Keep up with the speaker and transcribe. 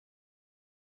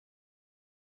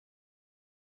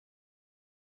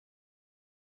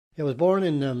Yeah, I was born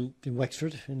in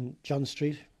Wexford, in John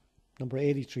Street, number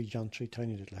 83 John Street,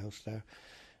 tiny little house there.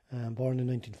 Born in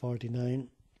 1949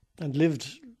 and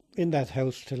lived in that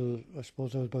house till I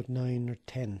suppose I was about 9 or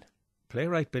 10.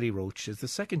 Playwright Billy Roche is the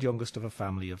second youngest of a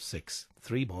family of 6,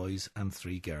 3 boys and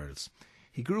 3 girls.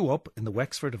 He grew up in the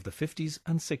Wexford of the 50s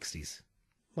and 60s.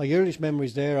 My earliest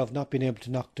memories there of not being able to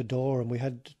knock the door, and we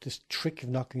had this trick of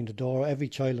knocking the door. Every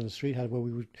child on the street had, where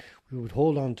we would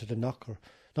hold on to the knocker,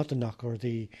 not the knocker,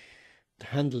 the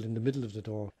handle in the middle of the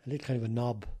door, a little kind of a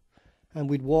knob, and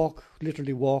we'd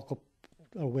literally walk up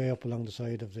our way up along the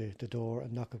side of the door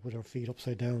and knock it with our feet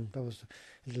upside down. That was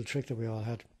a little trick that we all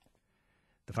had.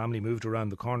 The family moved around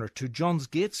the corner to John's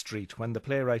Gate Street when the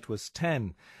playwright was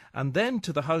 10, and then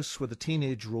to the house where the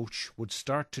teenage Roche would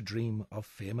start to dream of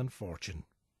fame and fortune.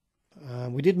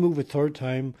 We did move a third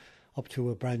time up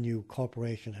to a brand new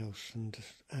corporation house, and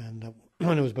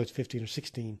when I was about 15 or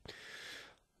 16.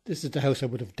 This is the house I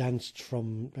would have danced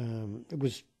from. It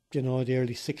was, the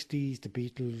early 60s, the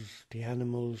Beatles, the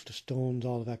Animals, the Stones,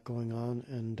 all of that going on,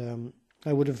 and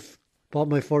I would have bought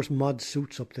my first mod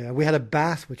suits up there. We had a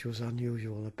bath, which was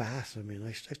unusual, a bath. I mean, I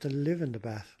used to live in the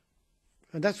bath.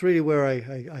 And that's really where I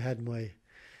had my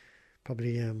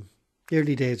probably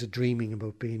early days of dreaming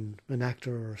about being an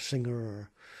actor or a singer,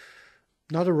 or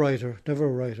not a writer, never a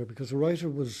writer, because the writer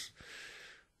was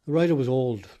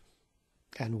old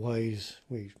and wise,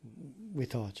 we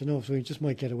thought, so we just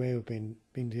might get away with being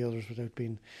the others without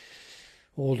being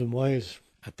old and wise.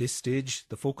 At this stage,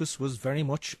 the focus was very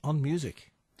much on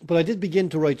music. But I did begin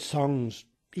to write songs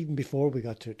even before we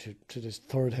got to this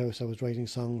third house. I was writing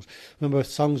songs. Remember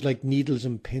songs like Needles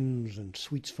and Pins and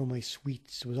Sweets for My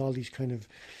Sweets. There was all these kind of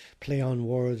play on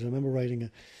words. I remember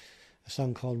writing a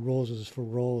song called Roses for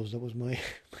Rose. That was my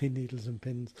Needles and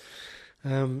Pins.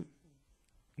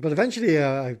 But eventually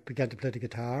I began to play the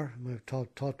guitar. I was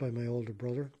taught by my older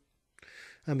brother,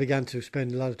 and began to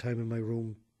spend a lot of time in my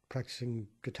room practicing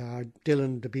guitar.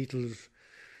 Dylan, the Beatles,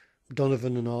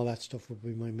 Donovan and all that stuff would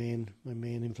be my main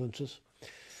influences.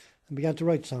 And began to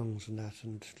write songs and that,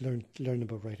 and learn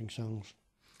about writing songs.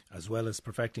 As well as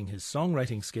perfecting his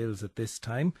songwriting skills at this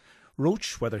time,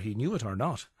 Roche, whether he knew it or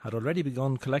not, had already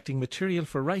begun collecting material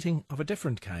for writing of a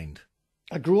different kind.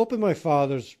 I grew up in my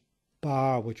father's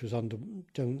bar, which was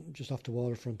down just off the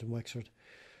waterfront in Wexford.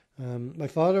 My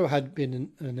father had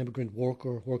been an immigrant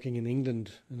worker working in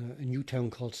England in a new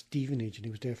town called Stevenage, and he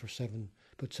was there for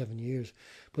about 7 years.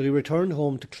 But he returned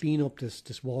home to clean up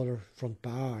this waterfront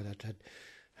bar that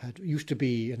had used to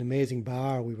be an amazing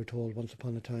bar, we were told once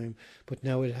upon a time, but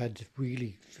now it had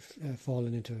really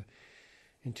fallen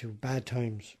into bad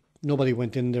times. Nobody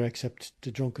went in there except the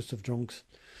drunkest of drunks.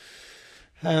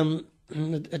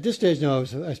 At this stage now,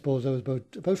 I suppose I was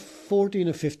about 14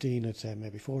 or 15, I'd say,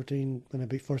 maybe 14, when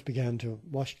I first began to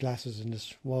wash glasses in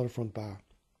this waterfront bar.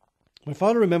 My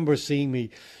father remembers seeing me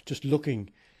just looking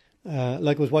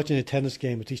like I was watching a tennis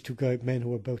game with these two men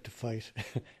who were about to fight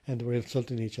and they were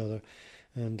insulting each other.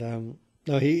 And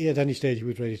no, he at any stage he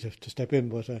was ready to step in,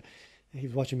 but he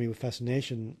was watching me with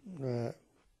fascination.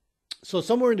 So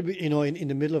somewhere in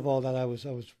the middle of all that, I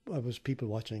was people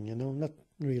watching, not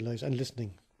realising, and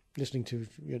listening to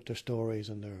their stories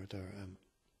and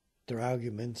their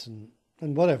arguments and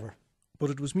whatever. But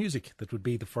it was music that would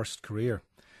be the first career.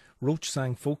 Roche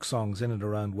sang folk songs in and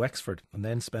around Wexford and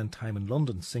then spent time in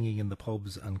London singing in the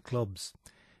pubs and clubs.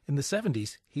 In the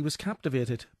 70s, he was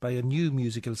captivated by a new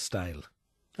musical style.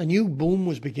 A new boom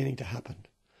was beginning to happen.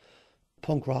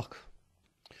 Punk rock.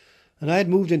 And I had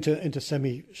moved into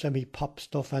semi-pop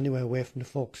stuff anyway, away from the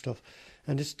folk stuff.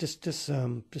 And this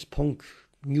punk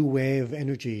new wave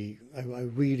energy, I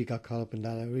really got caught up in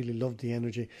that. I really loved the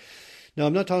energy. Now,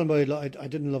 I'm not talking about, I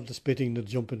didn't love the spitting, the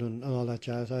jumping and all that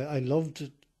jazz. I loved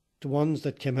the ones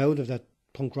that came out of that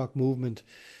punk rock movement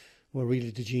were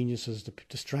really the geniuses,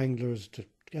 the Stranglers, the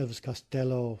Elvis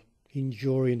Costello, Ian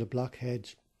Jury and the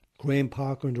Blockheads, Graham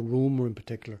Parker and the Rumour in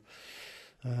particular,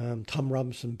 Tom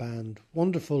Robinson Band.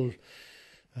 Wonderful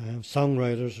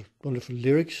songwriters, wonderful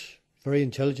lyrics, very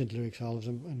intelligent lyrics, all of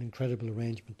them, and incredible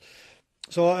arrangement.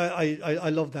 So I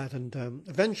love that, and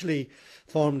eventually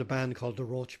formed a band called the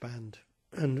Roche Band,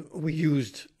 and we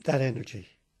used that energy.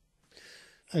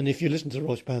 And if you listen to the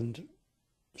Roche Band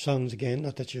songs again,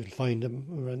 not that you'll find them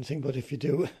or anything, but if you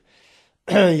do,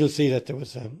 you'll see that there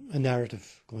was a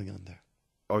narrative going on there.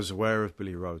 I was aware of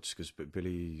Billy Roche because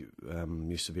Billy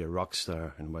used to be a rock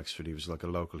star in Wexford. He was like a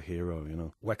local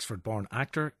hero, Wexford-born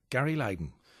actor Gary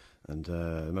Lydon. And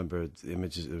I remember the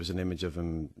images. There was an image of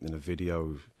him in a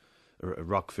video, a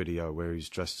rock video, where he's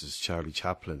dressed as Charlie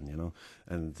Chaplin,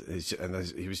 and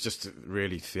he was just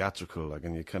really theatrical.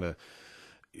 And you kind of,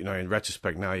 in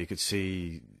retrospect now, you could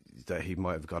see that he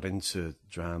might have got into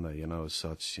drama, you know, as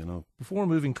such, you know. Before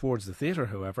moving towards the theatre,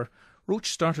 however, Roche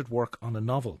started work on a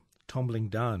novel, Tumbling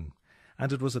Down,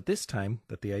 and it was at this time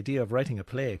that the idea of writing a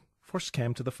play first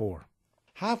came to the fore.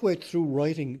 Halfway through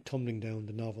writing Tumbling Down,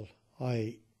 the novel,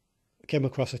 I came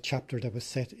across a chapter that was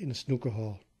set in a snooker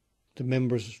hall. The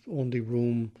members' only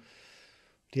room,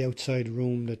 the outside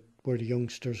room where the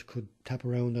youngsters could tap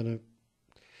around on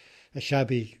a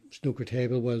shabby snooker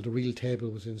table while the real table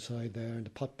was inside there, and the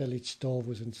pot-bellied stove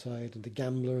was inside, and the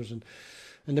gamblers and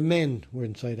the men were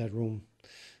inside that room.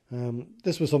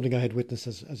 This was something I had witnessed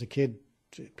as a kid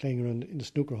playing around in the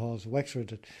snooker halls of Wexford.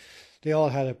 That they all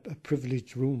had a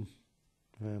privileged room,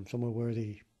 somewhere where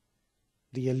the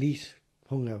elite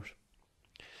hung out.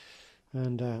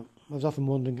 And I was often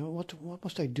wondering, what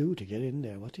must I do to get in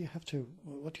there? What do you have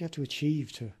to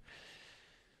achieve to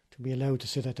be allowed to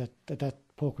sit at that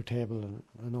poker table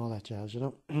and all that jazz, you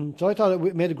know? So I thought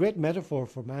it made a great metaphor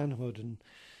for manhood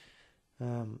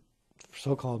and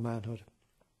so-called manhood.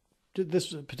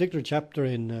 This particular chapter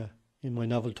in my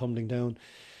novel Tumbling Down,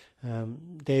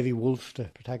 Davy Wolfe, the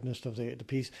protagonist of the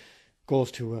piece, goes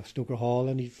to a snooker hall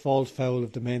and he falls foul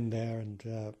of the men there,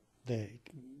 and they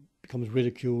becomes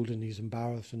ridiculed and he's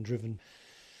embarrassed and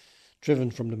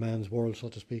driven from the man's world, so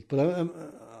to speak. But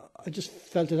I just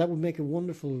felt that would make a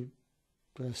wonderful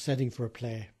setting for a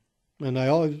play, and I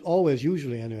always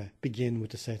usually anyway begin with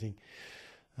the setting.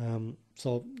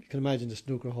 So you can imagine the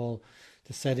snooker hall.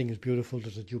 The setting is beautiful.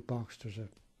 There's a jukebox. There's a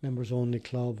members only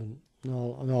club and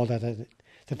all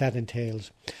that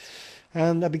entails.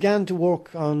 And I began to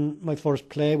work on my first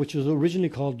play, which was originally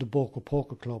called the Boca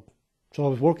Poker Club. So I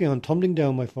was working on Tumbling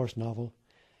Down, my first novel,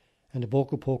 and the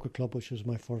Boca Poker Club, which was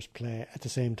my first play, at the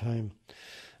same time.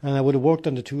 And I would have worked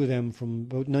on the two of them from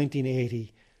about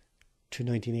 1980 to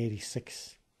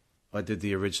 1986. I did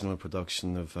the original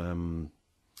production of A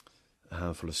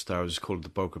Handful of Stars. It was called the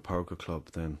Boca Poker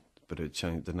Club then, but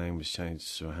the name was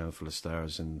changed to A Handful of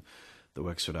Stars in the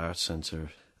Wexford Arts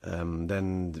Centre.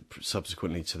 Then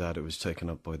subsequently to that, it was taken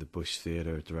up by the Bush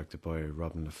Theatre, directed by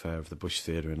Robin Lefebvre, the Bush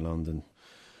Theatre in London.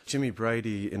 Jimmy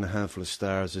Brady in A Handful of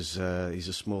Stars is he's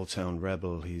a small town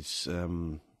rebel. He's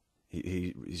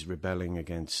rebelling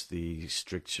against the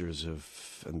strictures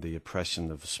of and the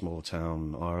oppression of small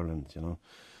town Ireland, you know,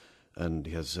 and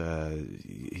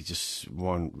he just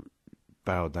won't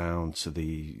bow down to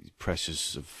the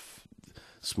pressures of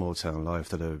small town life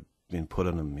that have been put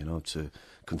on him, you know, to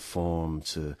conform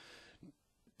to.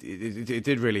 It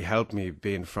did really help me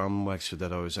being from Wexford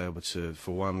that I was able to,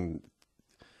 for one,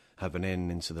 have an in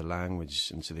into the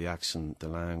language, into the accent, the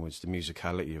language, the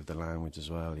musicality of the language as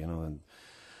well, you know,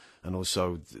 and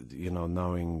also, you know,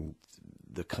 knowing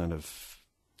the kind of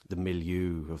the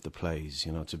milieu of the plays,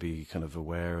 you know, to be kind of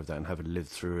aware of that and having lived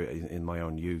through it in my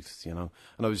own youth, you know.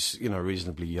 And I was, you know,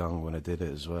 reasonably young when I did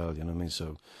it as well, you know what I mean?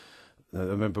 So I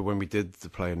remember when we did the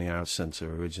play in the Arts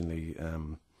Centre originally,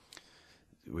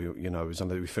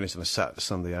 we finished on a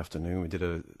Sunday afternoon. We did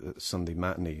a Sunday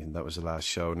matinee, and that was the last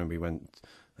show. And then we went,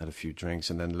 had a few drinks,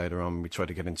 and then later on we tried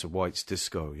to get into White's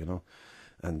Disco, you know.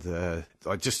 And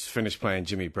I just finished playing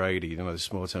Jimmy Brady, you know, the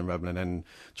small town rebel, and then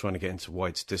trying to get into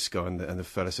White's Disco, and the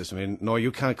fella says to me, "No,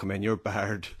 you can't come in. You're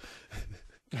barred."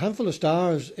 A Handful of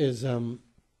Stars is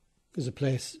a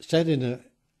place set in a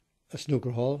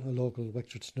snooker hall, a local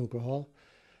Wexford snooker hall,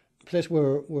 a place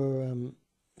where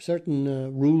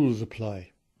certain rules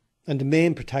apply. And the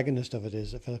main protagonist of it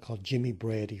is a fellow called Jimmy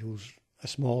Brady, who's a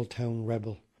small town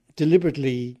rebel,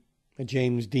 deliberately a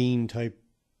James Dean type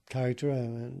character,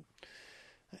 and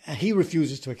he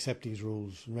refuses to accept these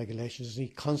rules and regulations.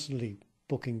 He's constantly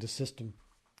bucking the system.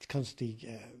 He's constantly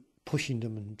pushing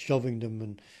them and shoving them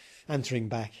and answering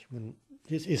back. When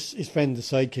his friend, the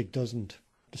sidekick, doesn't.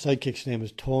 The sidekick's name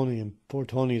is Tony, and poor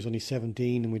Tony is only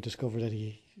 17, and we discover that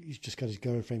he's just got his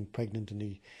girlfriend pregnant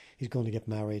and he's going to get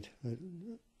married.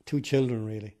 2 children,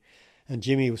 really. And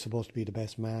Jimmy was supposed to be the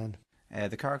best man.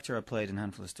 The character I played in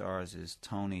Handful of Stars is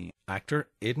Tony. Actor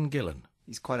Aidan Gillen.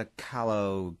 He's quite a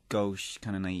callow, gauche,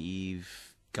 kind of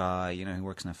naive guy, you know, who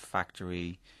works in a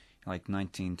factory, like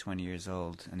 19, 20 years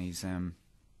old. And he's,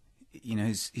 you know,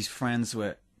 he's friends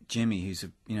with Jimmy, who's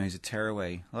a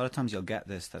tearaway. A lot of times you'll get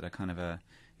this, that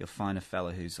you'll find a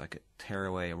fella who's like a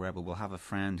tearaway, a rebel, will have a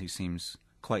friend who seems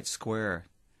quite square.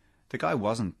 The guy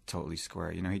wasn't totally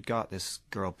square, you know. He'd got this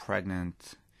girl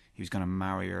pregnant, he was going to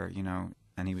marry her, you know,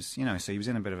 and he was, you know, so he was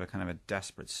in a bit of a kind of a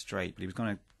desperate strait, but he was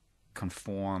going to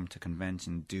conform to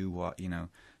convention, do what, you know,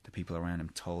 the people around him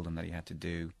told him that he had to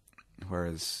do.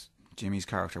 Whereas Jimmy's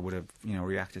character would have, you know,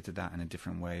 reacted to that in a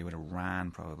different way, would have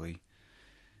ran probably.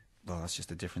 Well, that's just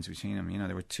the difference between them. You know,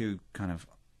 there were two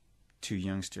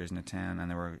youngsters in the town, and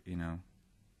they were, you know,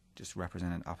 just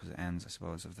represented opposite ends, I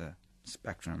suppose, of the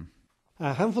spectrum.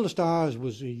 A Handful of Stars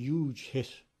was a huge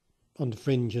hit on the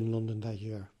Fringe in London that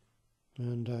year,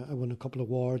 and I won a couple of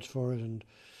awards for it, and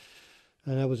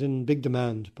I was in big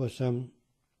demand. But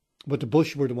the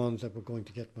Bush were the ones that were going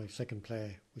to get my second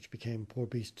play, which became Poor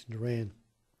Beast in the Rain.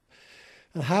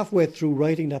 And halfway through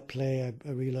writing that play, I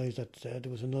realised that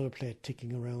there was another play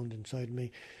ticking around inside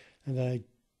me, and that I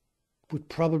would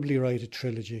probably write a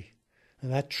trilogy,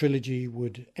 and that trilogy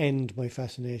would end my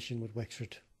fascination with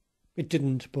Wexford. It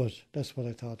didn't, but that's what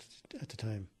I thought at the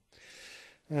time.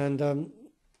 And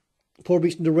Poor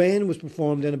Beast in the Rain was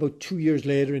performed then about 2 years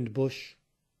later in the Bush,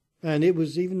 and it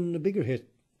was even a bigger hit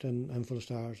than Handful of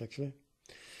Stars, actually.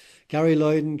 Gary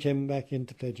Lydon came back in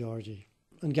to play Georgie,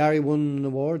 and Gary won an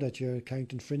award that year,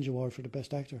 Carrington Fringe Award for the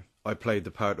Best Actor. I played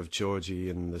the part of Georgie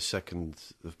in the second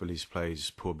of Billy's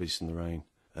plays, Poor Beast in the Rain.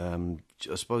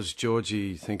 I suppose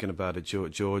Georgie, thinking about it,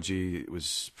 Georgie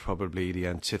was probably the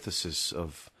antithesis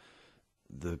of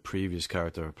the previous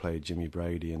character I played, Jimmy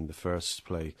Brady, in the first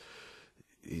play.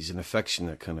 He's an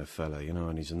affectionate kind of fella, you know,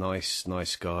 and he's a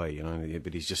nice guy, you know,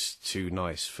 but he's just too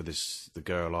nice for the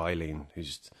girl Eileen,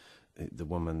 who's the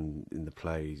woman in the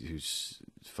play whose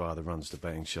father runs the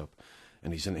betting shop,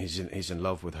 and he's in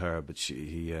love with her, but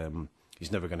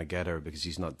he's never going to get her because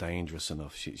he's not dangerous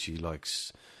enough. She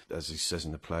likes, as he says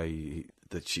in the play,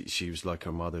 that she was like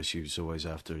her mother. She was always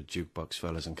after jukebox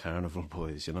fellas and carnival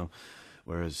boys, you know.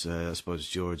 Whereas I suppose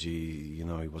Georgie, you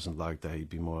know, he wasn't like that. He'd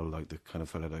be more like the kind of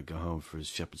fella that'd go home for his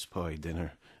shepherd's pie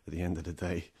dinner at the end of the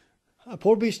day.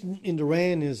 Poor Beast in the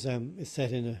Rain is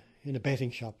set in a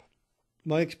betting shop.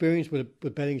 My experience with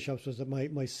betting shops was that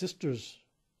my sisters,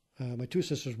 my two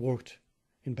sisters, worked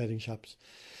in betting shops.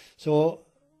 So,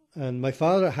 and my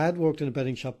father had worked in a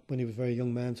betting shop when he was a very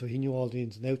young man, so he knew all the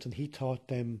ins and outs, and he taught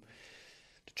them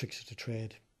the tricks of the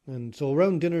trade. And so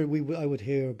around dinner, I would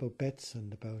hear about bets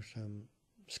and about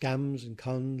scams and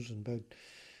cons and about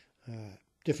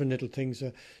different little things.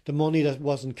 The money that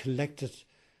wasn't collected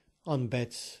on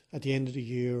bets at the end of the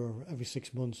year or every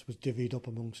 6 months was divvied up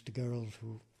amongst the girls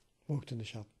who worked in the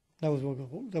shop. That was what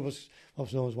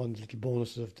was known as one of the little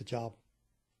bonuses of the job.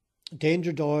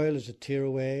 Danger Doyle is a tear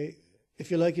away.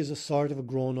 If you like, is a sort of a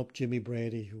grown-up Jimmy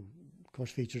Brady, who, of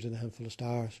course, featured in A Handful of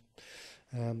Stars.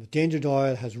 Danger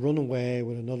Doyle has run away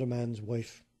with another man's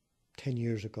wife 10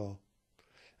 years ago,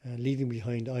 leaving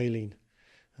behind Eileen,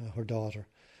 her daughter,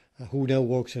 who now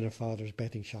works in her father's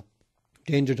betting shop.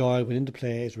 Danger Doyle, when in the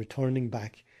play, is returning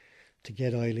back to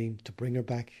get Eileen, to bring her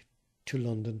back to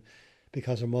London,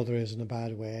 because her mother is in a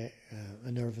bad way,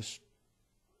 a nervous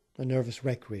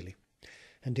wreck, really.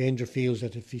 And Danger feels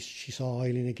that if she saw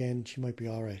Eileen again, she might be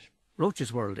all right.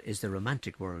 Roche's world is the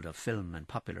romantic world of film and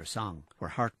popular song, where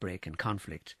heartbreak and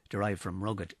conflict derive from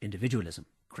rugged individualism.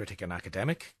 Critic and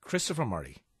academic Christopher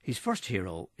Murray. His first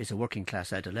hero is a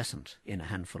working-class adolescent in A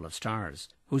Handful of Stars,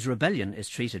 whose rebellion is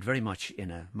treated very much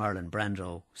in a Marlon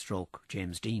Brando /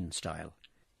 James Dean style.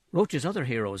 Roche's other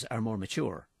heroes are more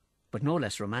mature, but no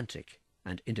less romantic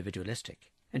and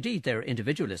individualistic. Indeed, their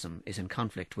individualism is in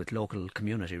conflict with local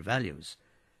community values,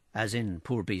 as in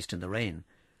Poor Beast in the Rain,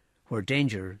 where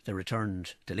Danger, the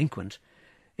returned delinquent,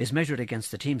 is measured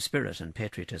against the team spirit and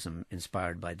patriotism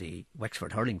inspired by the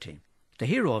Wexford hurling team. The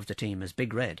hero of the team is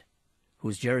Big Red,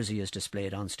 whose jersey is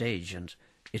displayed on stage, and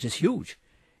it is huge.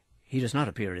 He does not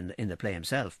appear in the play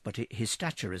himself, but his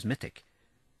stature is mythic,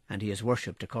 and he is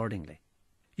worshipped accordingly.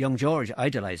 Young George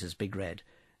idolises Big Red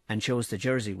and shows the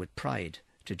jersey with pride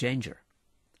to Danger,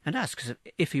 and asks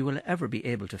if he will ever be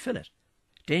able to fill it.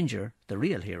 Danger, the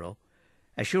real hero,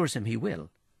 assures him he will,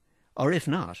 or if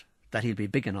not, that he'll be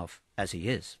big enough as he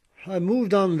is. I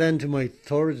moved on then to my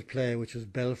third play, which was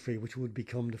Belfry, which would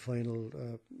become the final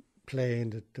play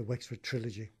in the Wexford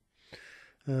trilogy.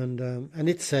 And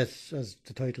it's set, as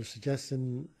the title suggests,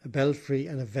 in a belfry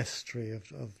and a vestry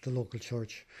of the local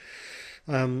church.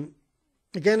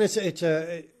 Again,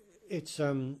 it's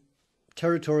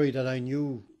territory that I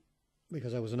knew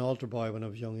because I was an altar boy when I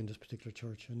was young in this particular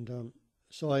church, and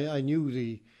so I knew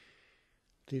the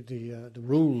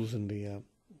rules and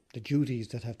the duties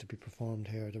that have to be performed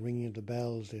here: the ringing of the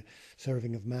bells, the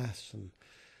serving of mass, and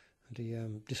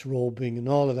the disrobing and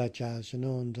all of that jazz, you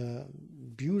know,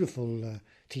 and beautiful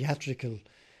theatrical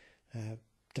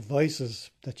devices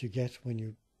that you get when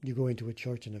you go into a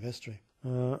church in a vestry.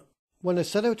 When I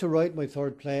set out to write my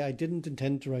third play, I didn't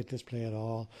intend to write this play at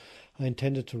all. I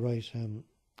intended to write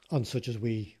On Such As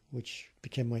We, which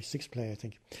became my sixth play, I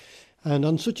think. And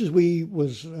On Such As We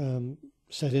was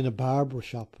set in a barber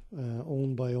shop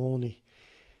owned by Oni.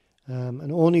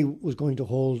 And Oni was going to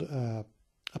hold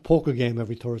a poker game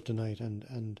every Thursday night,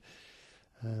 and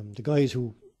the guys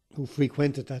who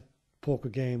frequented poker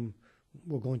game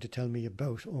were going to tell me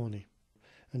about Oni.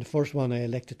 And the first one I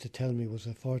elected to tell me was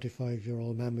a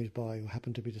 45-year-old Mammies boy who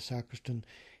happened to be the sacristan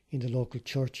in the local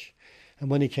church. And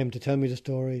when he came to tell me the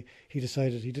story, he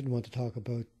decided he didn't want to talk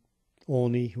about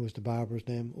Oni, who was the barber's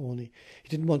name, Oni. He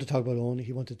didn't want to talk about Oni.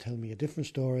 He wanted to tell me a different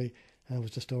story, and it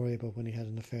was the story about when he had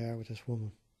an affair with this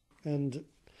woman. And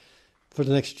for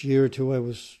the next year or two, I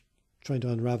was trying to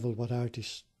unravel what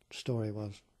Artie's story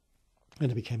was,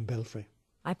 and it became Belfry.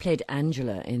 I played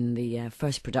Angela in the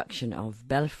first production of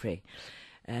Belfry,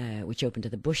 which opened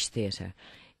at the Bush Theatre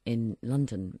in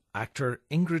London. Actor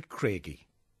Ingrid Craigie.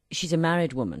 She's a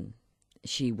married woman.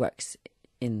 She works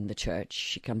in the church.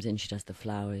 She comes in, she does the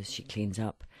flowers, she cleans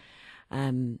up.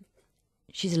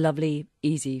 She's a lovely,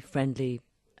 easy, friendly,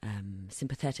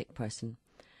 sympathetic person.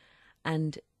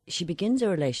 And she begins a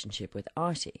relationship with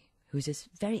Artie, who's this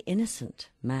very innocent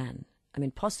man. I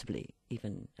mean, possibly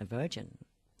even a virgin.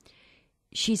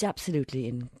 She's absolutely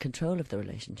in control of the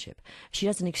relationship. She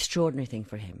does an extraordinary thing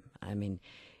for him. I mean,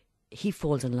 he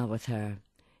falls in love with her.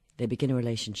 They begin a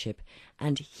relationship,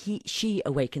 and she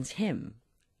awakens him.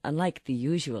 Unlike the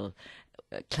usual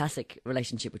classic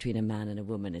relationship between a man and a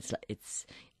woman, it's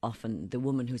often the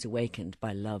woman who's awakened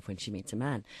by love when she meets a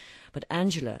man. But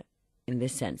Angela, in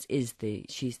this sense, she's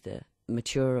the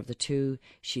mature of the two.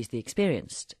 She's the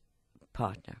experienced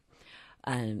partner,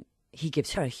 and he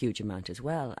gives her a huge amount as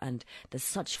well. And there's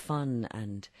such fun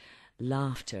and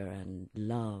laughter and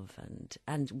love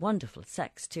and wonderful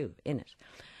sex too in it.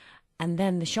 And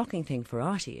then the shocking thing for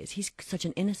Artie is he's such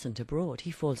an innocent abroad.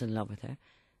 He falls in love with her,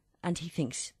 and he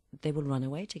thinks they will run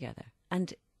away together.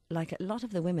 And like a lot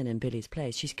of the women in Billy's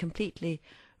plays, she's completely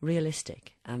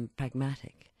realistic and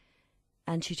pragmatic.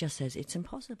 And she just says, it's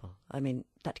impossible. I mean,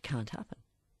 that can't happen.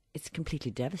 It's completely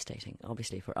devastating,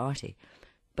 obviously, for Artie.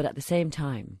 But at the same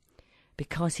time,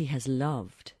 because he has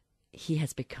loved, he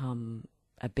has become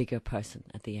a bigger person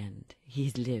at the end.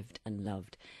 He's lived and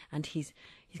loved, and he's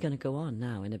going to go on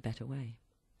now in a better way.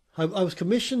 I was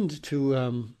commissioned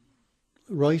to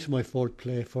write my fourth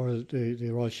play for the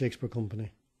Royal Shakespeare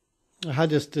Company. I had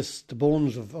the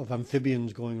bones of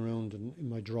Amphibians going around in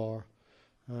my drawer,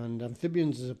 and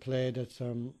Amphibians is a play that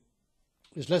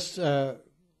is less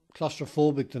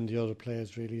claustrophobic than the other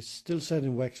plays, really. It's still set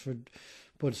in Wexford,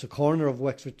 but it's a corner of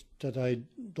Wexford that I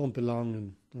don't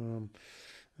belong in.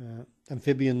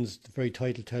 Amphibians, the very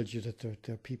title tells you that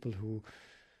they're people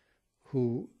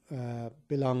who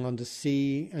belong on the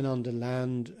sea and on the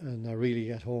land and are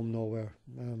really at home nowhere.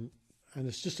 And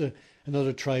it's just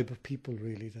another tribe of people,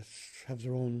 really, that have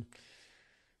their own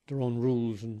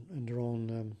rules and their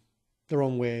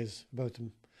own ways about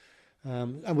them.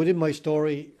 And within my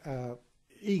story,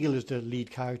 Eagle is the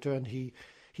lead character, and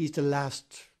he's the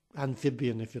last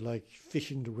amphibian, if you like,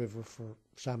 fishing the river for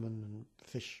salmon and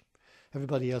fish.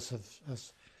 Everybody else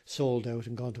has sold out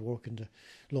and gone to work in the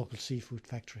local seafood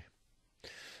factory.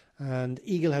 And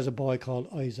Eagle has a boy called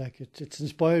Isaac. It's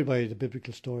inspired by the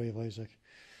biblical story of Isaac.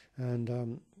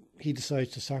 And he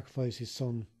decides to sacrifice his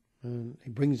son. And he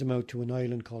brings him out to an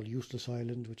island called Useless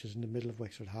Island, which is in the middle of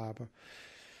Wexford Harbour.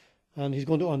 And he's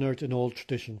going to unearth an old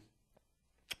tradition.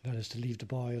 That is to leave the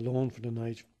boy alone for the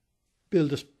night.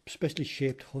 Build a specially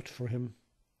shaped hut for him.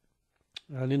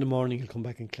 And in the morning he'll come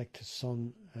back and collect his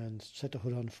son and set the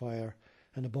hut on fire.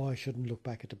 And the boy shouldn't look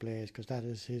back at the blaze, because that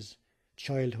is his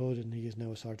childhood, and he is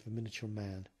now a sort of a miniature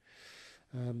man.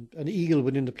 And Eagle,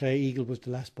 within the play, Eagle was the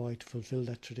last boy to fulfil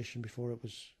that tradition before it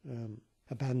was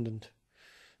abandoned.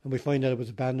 And we find out it was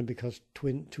abandoned because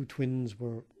two twins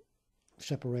were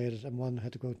separated, and one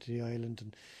had to go to the island.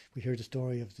 And we hear the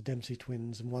story of the Dempsey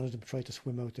twins, and one of them tried to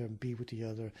swim out there and be with the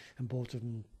other, and both of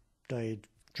them died,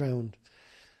 drowned,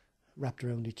 wrapped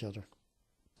around each other.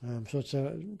 So it's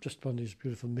just one of these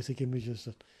beautiful mythic images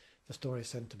that the story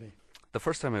sent to me. The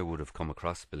first time I would have come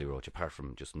across Billy Roche, apart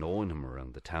from just knowing him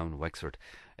around the town, Wexford,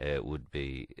 would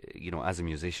be, as a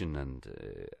musician and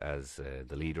as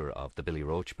the leader of the Billy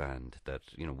Roche band that,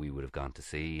 we would have gone to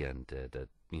see, and that,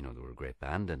 they were a great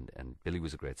band, and Billy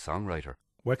was a great songwriter.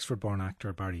 Wexford-born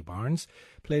actor Barry Barnes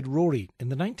played Rory in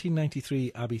the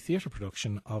 1993 Abbey Theatre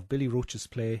production of Billy Roche's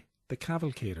play The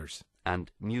Cavalcaders.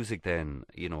 And music then,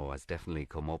 has definitely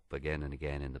come up again and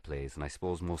again in the plays, and I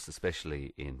suppose most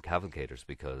especially in Cavalcaders,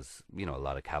 because, a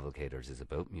lot of Cavalcaders is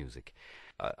about music.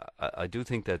 I do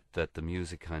think that the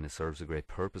music kind of serves a great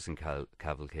purpose in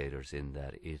Cavalcaders, in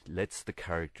that it lets the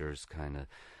characters kind of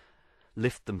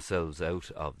lift themselves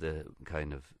out of the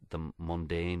kind of the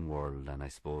mundane world, and I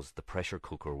suppose the pressure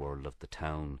cooker world of the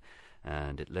town,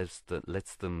 and it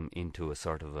lets them into a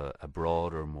sort of a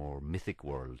broader, more mythic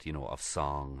world, of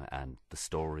song and the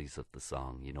stories of the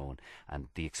song, and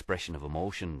the expression of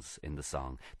emotions in the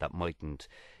song that mightn't,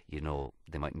 they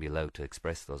mightn't be allowed to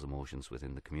express those emotions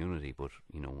within the community, but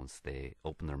once they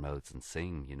open their mouths and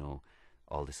sing,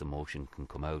 all this emotion can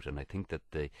come out. And I think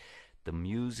that the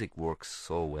music works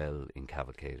so well in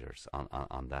Cavalcaders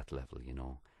on that level,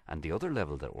 And the other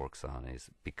level that works on is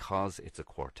because it's a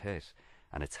quartet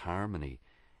and it's harmony,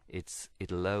 it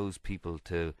allows people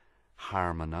to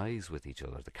harmonise with each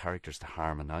other, the characters to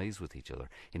harmonise with each other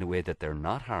in a way that they're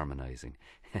not harmonising,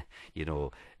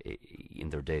 in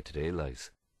their day-to-day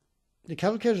lives. The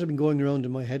Cavalcaders have been going around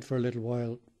in my head for a little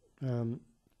while. I'm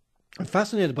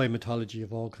fascinated by mythology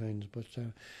of all kinds, but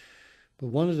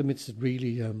one of the myths that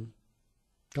really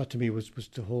got to me was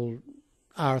the whole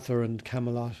Arthur and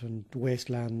Camelot and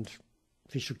Wasteland,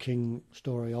 Fisher King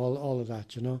story, all of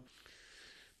that,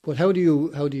 But how do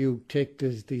you take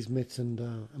these myths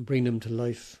and bring them to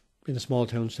life in a small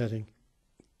town setting?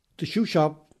 The shoe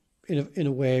shop, in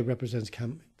a way, represents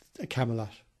a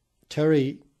Camelot.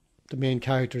 Terry, the main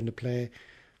character in the play,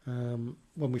 when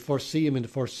we first see him in the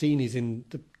first scene, he's in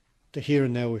the here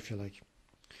and now, if you like,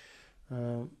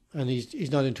 and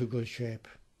he's not in too good shape,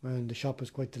 and the shop is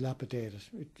quite dilapidated.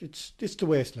 It's the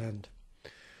wasteland.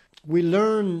 We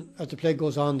learn as the play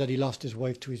goes on that he lost his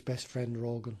wife to his best friend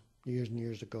Rogan years and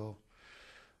years ago,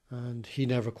 and he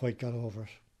never quite got over it.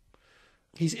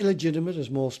 He's illegitimate, as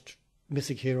most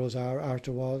mythic heroes are.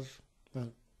 Arthur was,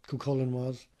 well, Cuchulainn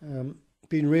was,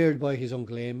 being reared by his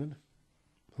uncle Eamon,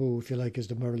 who, if you like, is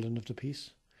the Merlin of the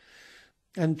piece.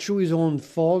 And through his own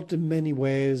fault in many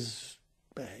ways,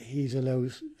 he's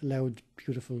allowed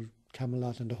beautiful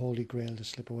Camelot and the Holy Grail to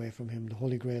slip away from him, the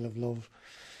Holy Grail of love.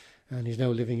 And he's now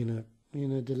living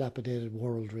in a dilapidated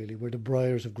world, really, where the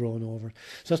briars have grown over.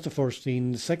 So that's the first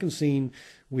scene. The second scene,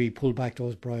 we pull back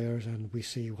those briars and we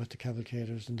see what the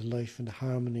Cavalcaders and the life and the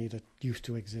harmony that used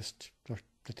to exist, or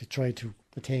that they tried to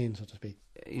attain, so to speak.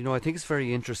 I think it's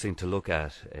very interesting to look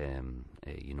at,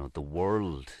 the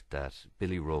world that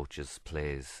Billy Roche's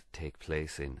plays take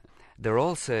place in. They're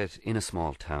all set in a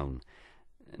small town.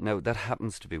 Now, that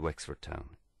happens to be Wexford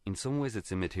Town. In some ways,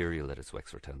 it's immaterial that it's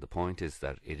Wexford Town. The point is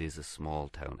that it is a small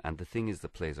town. And the thing is, the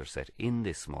plays are set in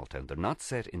this small town. They're not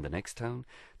set in the next town.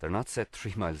 They're not set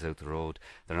 3 miles out the road.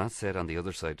 They're not set on the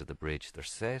other side of the bridge. They're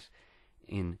set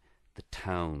in the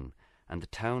town. And the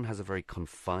town has a very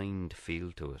confined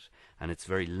feel to it. And it's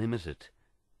very limited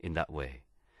in that way.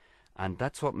 And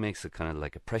that's what makes it kind of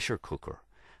like a pressure cooker.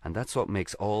 And that's what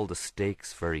makes all the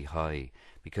stakes very high,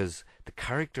 because the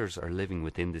characters are living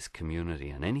within this community,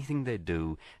 and anything they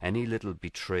do, any little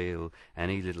betrayal,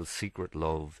 any little secret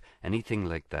love, anything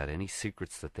like that, any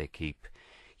secrets that they keep,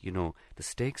 the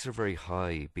stakes are very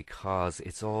high because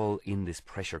it's all in this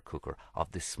pressure cooker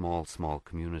of this small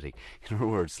community. In other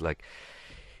words, like,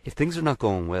 if things are not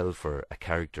going well for a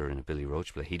character in a Billy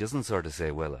Roche play, he doesn't sort of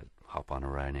say, well, I'll hop on a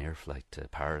Ryanair flight to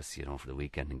Paris, for the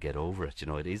weekend and get over it.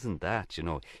 It isn't that,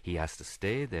 He has to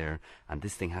stay there, and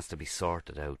this thing has to be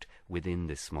sorted out within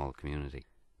this small community.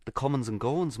 The comings and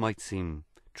goings might seem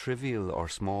trivial or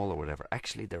small or whatever.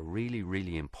 Actually, they're really,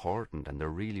 really important, and they're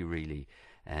really, really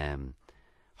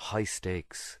high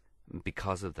stakes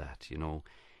because of that,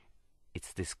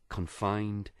 It's this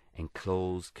confined,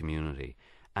 enclosed community.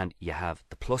 And you have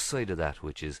the plus side of that,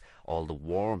 which is all the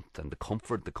warmth and the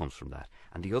comfort that comes from that.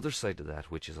 And the other side of that,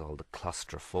 which is all the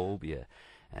claustrophobia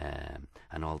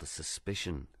and all the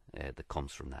suspicion that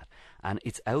comes from that. And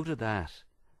it's out of that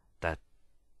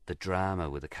the drama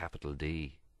with a capital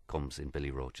D comes in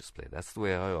Billy Roche's play. That's the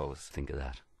way I always think of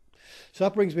that. So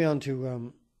that brings me on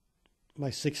to my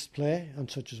sixth play,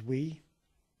 And Such As We,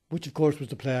 which of course was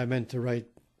the play I meant to write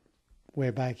way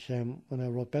back when I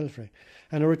wrote Belfry.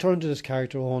 And I returned to this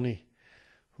character, Oni,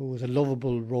 who was a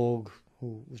lovable rogue,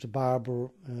 who was a barber,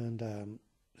 and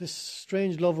this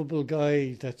strange lovable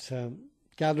guy that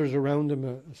gathers around him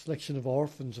a selection of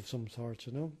orphans of some sort,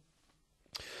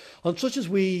 On Such As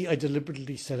We, I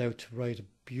deliberately set out to write a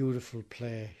beautiful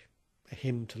play, a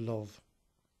hymn to love.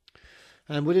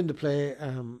 And within the play,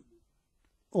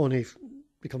 Oni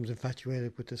becomes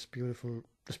infatuated with this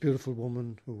beautiful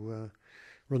woman who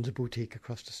runs a boutique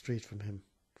across the street from him.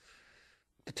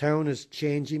 The town is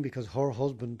changing because her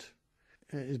husband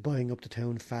is buying up the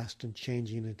town fast and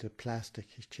changing it into plastic.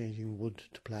 He's changing wood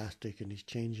to plastic, and he's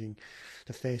changing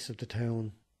the face of the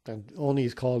town. And Oni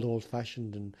is called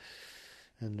old-fashioned,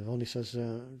 and Oni says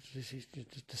to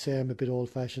say I'm a bit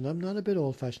old-fashioned. I'm not a bit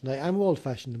old-fashioned. I am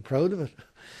old-fashioned and proud of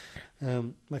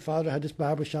it. My father had this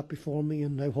barber shop before me,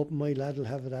 and I hope my lad will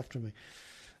have it after me.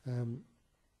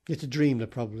 It's a dream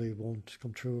that probably won't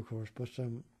come true, of course, but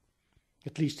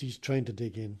at least he's trying to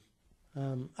dig in.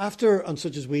 After On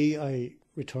Such As We, I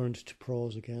returned to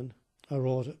prose again. I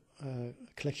wrote a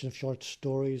collection of short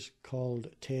stories called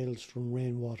Tales from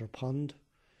Rainwater Pond.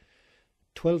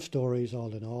 12 stories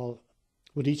all in all,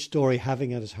 with each story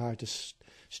having at its heart a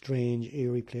strange,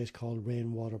 eerie place called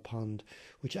Rainwater Pond,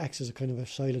 which acts as a kind of a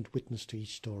silent witness to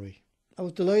each story. I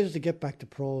was delighted to get back to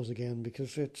prose again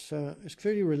because it's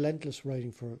very relentless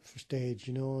writing for stage,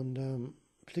 you know, and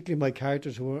particularly my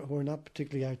characters who are not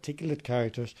particularly articulate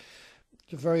characters.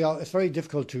 It's very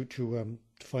difficult to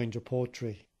find your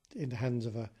poetry in the hands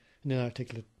of an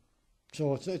inarticulate.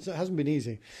 So it hasn't been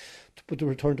easy, but to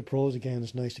return to prose again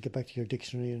is nice to get back to your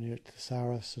dictionary and your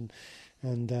thesaurus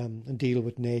and deal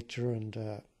with nature and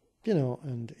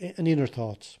and inner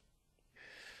thoughts.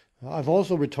 I've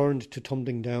also returned to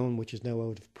Tumbling Down, which is now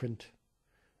out of print,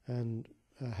 and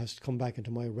has come back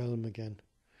into my realm again.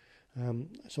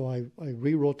 So I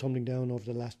rewrote Tumbling Down over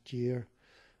the last year,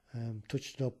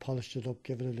 touched it up, polished it up,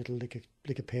 gave it a little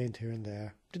lick of paint here and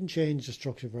there. Didn't change the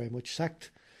structure very much. Sacked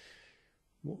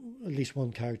at least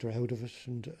one character out of it,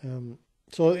 and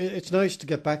so it's nice to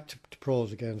get back to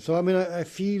prose again. So I mean, I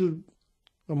feel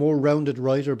a more rounded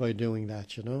writer by doing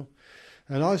that, you know.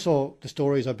 And also the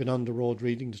stories, I've been on the road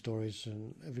reading the stories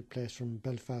in every place from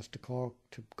Belfast to Cork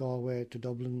to Galway to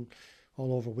Dublin,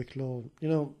 all over Wicklow. You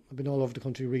know, I've been all over the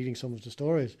country reading some of the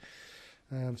stories.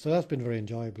 So that's been very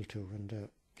enjoyable too. And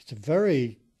it's a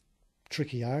very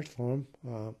tricky art form,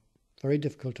 very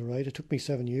difficult to write. It took me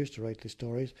 7 years to write these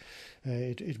stories.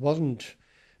 It wasn't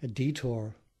a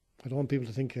detour. I don't want people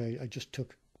to think I just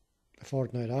took a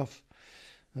fortnight off.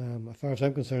 As far as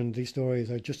I'm concerned, these stories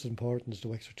are just as important as the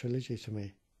Wexford trilogy to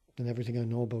me, and everything I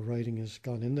know about writing has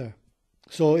gone in there.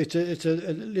 So it's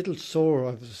a little sore.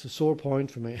 It's a sore point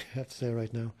for me, I have to say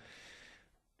right now.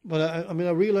 But I mean,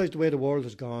 I realise the way the world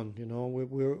has gone. You know,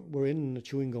 we're in a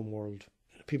chewing gum world.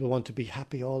 People want to be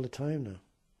happy all the time now.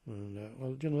 And,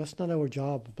 well, you know, that's not our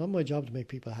job. It's not my job to make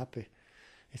people happy.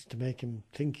 It's to make them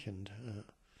think and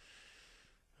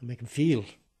make them feel.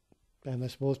 And I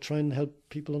suppose try and help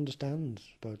people understand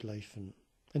about life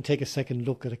and take a second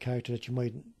look at a character that you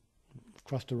might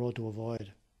cross the road to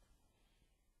avoid.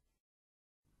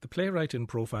 The playwright in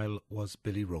profile was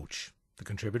Billy Roche. The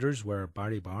contributors were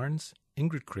Barry Barnes,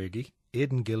 Ingrid Craigie,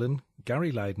 Aidan Gillen,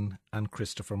 Gary Lydon and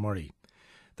Christopher Murray.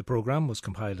 The programme was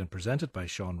compiled and presented by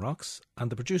Sean Rocks,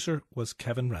 and the producer was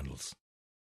Kevin Reynolds.